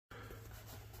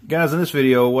Guys, in this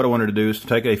video, what I wanted to do is to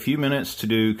take a few minutes to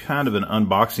do kind of an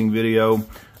unboxing video.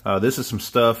 This is some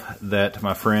stuff that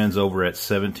my friends over at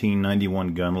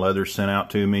 1791 Gunleather sent out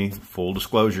to me. Full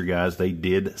disclosure, guys, they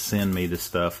did send me this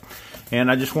stuff. And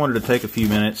I just wanted to take a few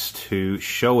minutes to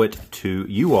show it to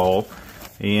you all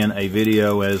in a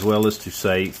video, as well as to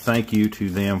say thank you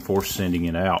to them for sending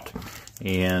it out.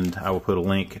 And I will put a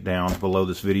link down below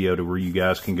this video to where you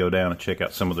guys can go down and check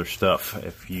out some of their stuff.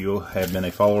 If you have been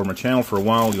a follower of my channel for a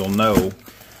while, you'll know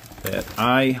that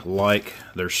I like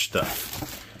their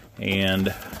stuff.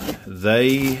 And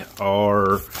they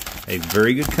are a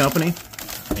very good company.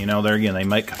 You know, there again, they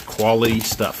make quality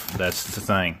stuff. That's the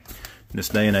thing. In this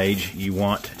day and age, you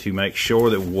want to make sure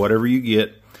that whatever you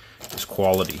get is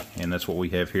quality. And that's what we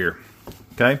have here.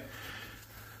 Okay?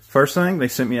 First thing, they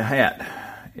sent me a hat.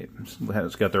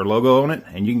 It's got their logo on it,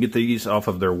 and you can get these off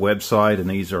of their website, and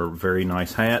these are very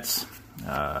nice hats.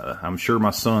 I'm sure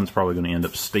my son's probably going to end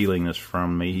up stealing this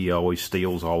from me. He always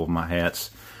steals all of my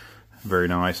hats. Very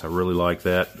nice. I really like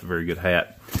that. Very good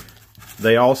hat.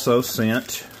 They also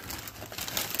sent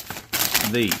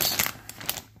these.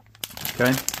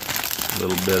 Okay. A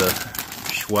little bit of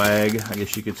swag, I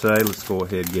guess you could say. Let's go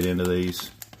ahead and get into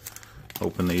these.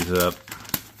 Open these up.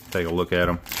 Take a look at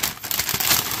them.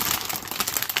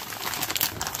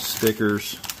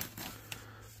 Stickers.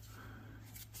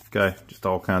 Okay, just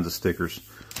all kinds of stickers.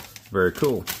 Very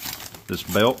cool. This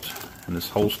belt and this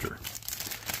holster.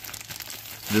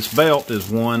 This belt is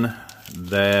one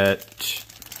that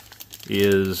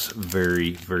is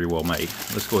very, very well made.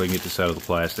 Let's go ahead and get this out of the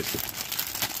plastic.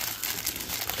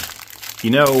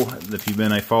 You know, if you've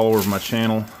been a follower of my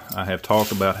channel, I have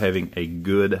talked about having a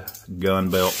good gun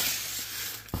belt,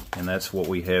 and that's what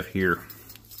we have here.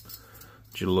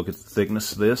 I want you to look at the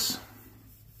thickness of this.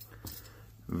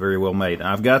 Very well made.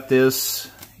 I've got this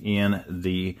in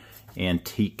the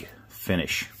antique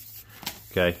finish.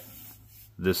 Okay,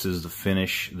 this is the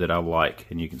finish that I like,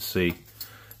 and you can see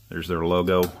there's their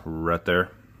logo right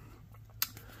there.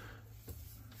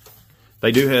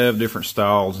 They do have different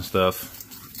styles and stuff,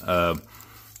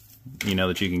 you know,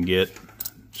 that you can get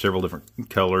several different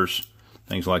colors,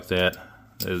 things like that.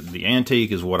 The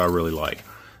antique is what I really like.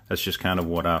 That's just kind of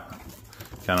what I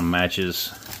matches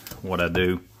what I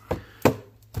do.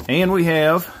 And we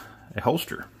have a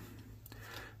holster.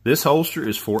 This holster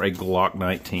is for a Glock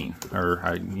 19,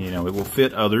 or you know, it will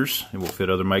fit others. It will fit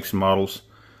other makes and models.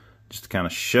 Just to kind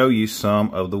of show you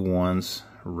some of the ones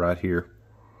right here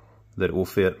that it will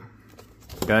fit.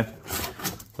 Okay,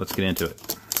 let's get into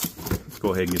it. Let's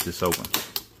go ahead and get this open,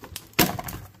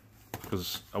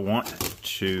 because I want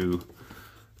to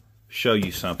show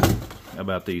you something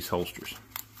about these holsters.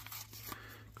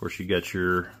 Of course, you got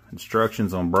your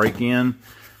instructions on break-in.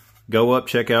 Go up,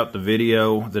 check out the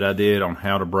video that I did on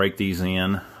how to break these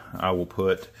in. I will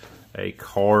put a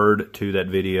card to that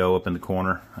video up in the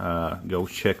corner. Go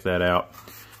check that out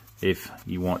if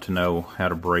you want to know how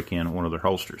to break in one of their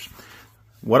holsters.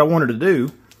 What I wanted to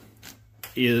do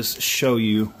is show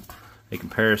you a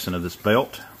comparison of this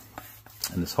belt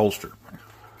and this holster.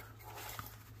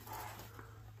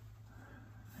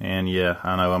 And yeah,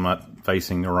 I know I'm not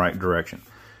facing the right direction.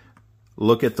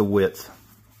 Look at the width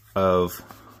of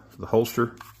the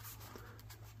holster,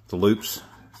 the loops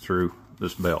through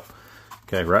this belt.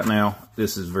 Okay, right now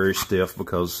this is very stiff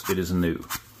because it is new.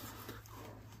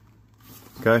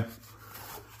 Okay,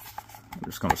 I'm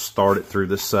just going to start it through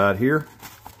this side here.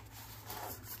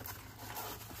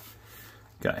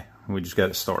 Okay, we just got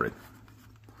it started.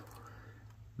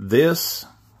 This,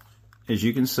 as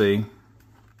you can see,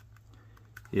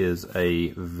 is a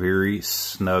very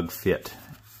snug fit,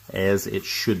 as it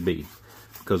should be.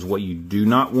 Because what you do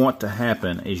not want to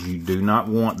happen is you do not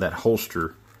want that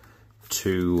holster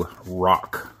to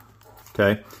rock.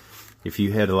 Okay? If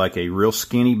you had like a real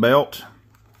skinny belt,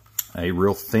 a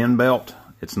real thin belt,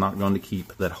 it's not going to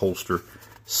keep that holster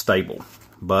stable.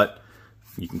 But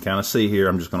you can kind of see here,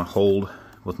 I'm just going to hold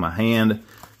with my hand,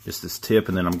 just this tip,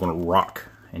 and then I'm going to rock.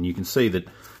 And you can see that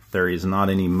there is not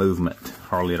any movement,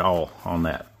 hardly at all, on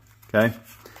that. Okay?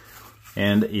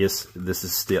 And yes, this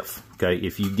is stiff. Okay,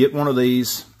 if you get one of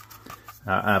these,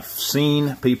 I've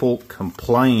seen people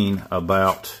complain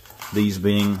about these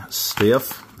being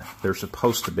stiff. They're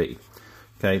supposed to be.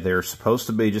 Okay, they're supposed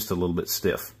to be just a little bit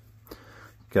stiff.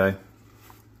 Okay,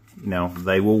 now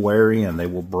they will wear in, they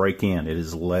will break in. It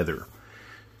is leather.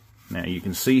 Now you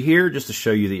can see here, just to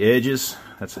show you the edges,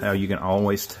 that's how you can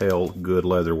always tell good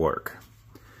leather work,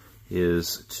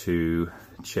 is to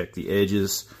check the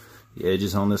edges. The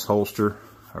edges on this holster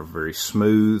are very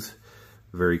smooth,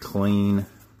 very clean.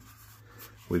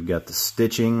 We've got the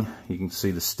stitching. You can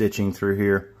see the stitching through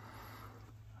here.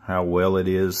 how well it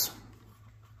is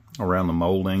around the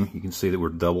molding. You can see that we're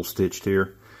double stitched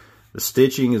here. The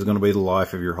stitching is going to be the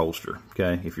life of your holster.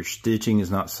 Okay, if your stitching is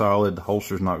not solid, the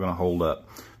holster is not going to hold up.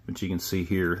 But you can see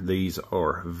here, these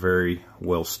are very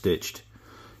well stitched.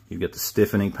 You've got the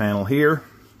stiffening panel here.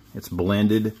 It's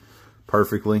blended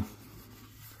perfectly.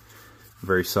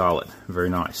 Very solid, very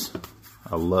nice.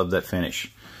 I love that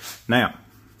finish. Now,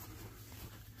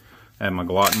 I have my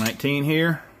Glock 19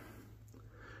 here.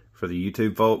 For the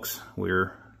YouTube folks,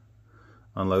 we're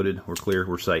unloaded, we're clear,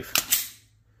 we're safe.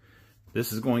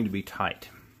 This is going to be tight,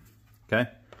 okay?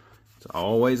 It's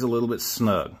always a little bit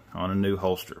snug on a new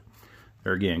holster.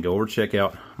 There again, go over check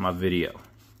out my video.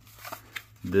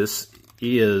 This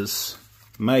is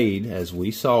made, as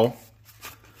we saw,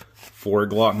 for a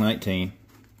Glock 19,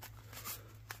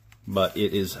 but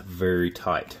it is very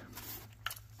tight,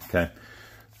 okay?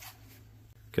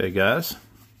 Okay, guys,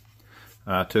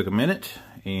 I took a minute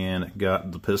and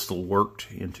got the pistol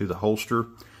worked into the holster,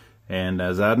 and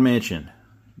as I'd mentioned,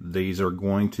 these are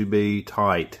going to be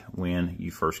tight when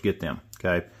you first get them,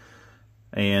 okay?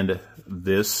 And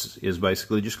this is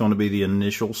basically just going to be the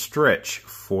initial stretch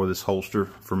for this holster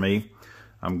for me.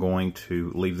 I'm going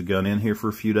to leave the gun in here for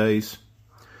a few days,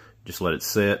 just let it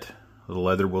set. The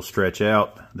leather will stretch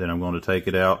out, then I'm going to take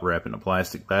it out, wrap it in a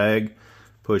plastic bag,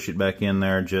 push it back in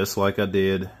there just like I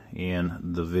did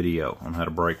in the video on how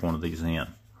to break one of these in.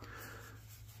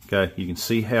 Okay, you can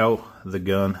see how the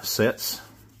gun sets.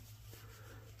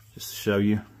 Just to show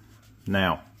you.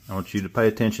 Now, I want you to pay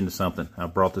attention to something.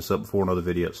 I've brought this up before in other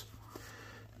videos.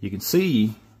 You can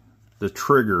see the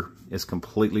trigger is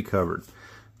completely covered.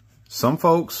 Some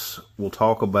folks will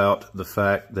talk about the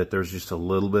fact that there's just a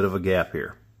little bit of a gap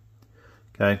here.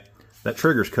 Okay, that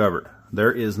trigger's covered.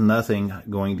 There is nothing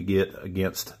going to get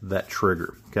against that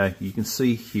trigger. Okay, you can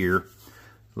see here,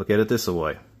 look at it this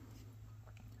way.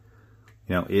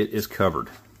 You know, it is covered,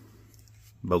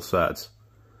 both sides.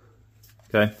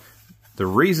 Okay, the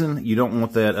reason you don't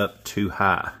want that up too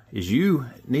high is you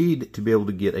need to be able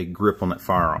to get a grip on that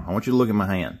firearm. I want you to look at my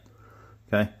hand.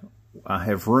 Okay, I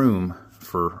have room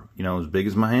for, you know, as big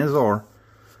as my hands are,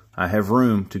 I have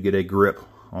room to get a grip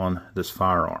on this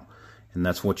firearm, and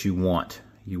that's what you want.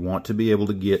 You want to be able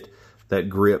to get that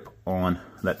grip on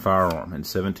that firearm, and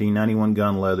 1791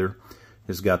 Gunleather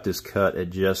has got this cut at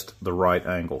just the right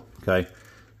angle. Okay,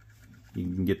 you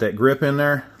can get that grip in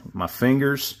there. My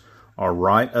fingers are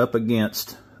right up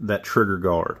against that trigger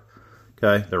guard.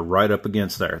 Okay, they're right up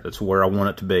against there. That's where I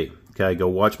want it to be. Okay, go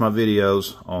watch my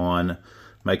videos on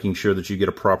making sure that you get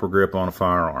a proper grip on a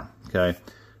firearm. Okay,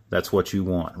 that's what you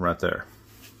want right there.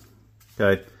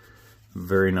 Okay,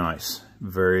 very nice.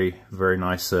 Very, very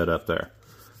nice setup there.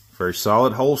 Very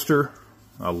solid holster.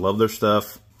 I love their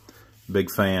stuff. Big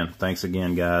fan. Thanks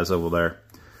again, guys, over there.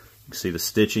 You can see the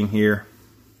stitching here.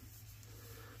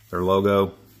 Their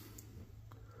logo.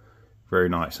 Very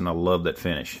nice, and I love that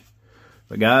finish.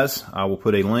 But guys, I will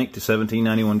put a link to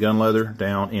 1791 Gunleather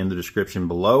down in the description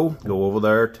below. Go over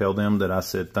there, tell them that I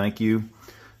said thank you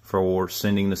for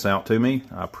sending this out to me.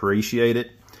 I appreciate it.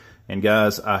 And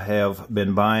guys, I have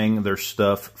been buying their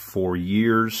stuff for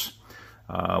years,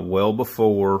 well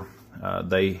before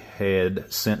they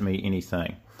had sent me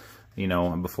anything, you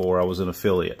know, before I was an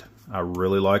affiliate. I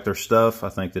really like their stuff. I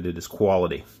think that it is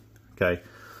quality. Okay,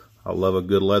 I love a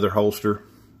good leather holster,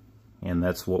 and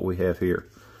that's what we have here.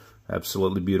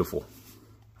 Absolutely beautiful.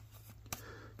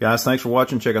 Guys, thanks for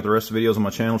watching. Check out the rest of the videos on my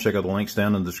channel. Check out the links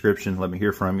down in the description. Let me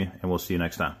hear from you, and we'll see you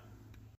next time.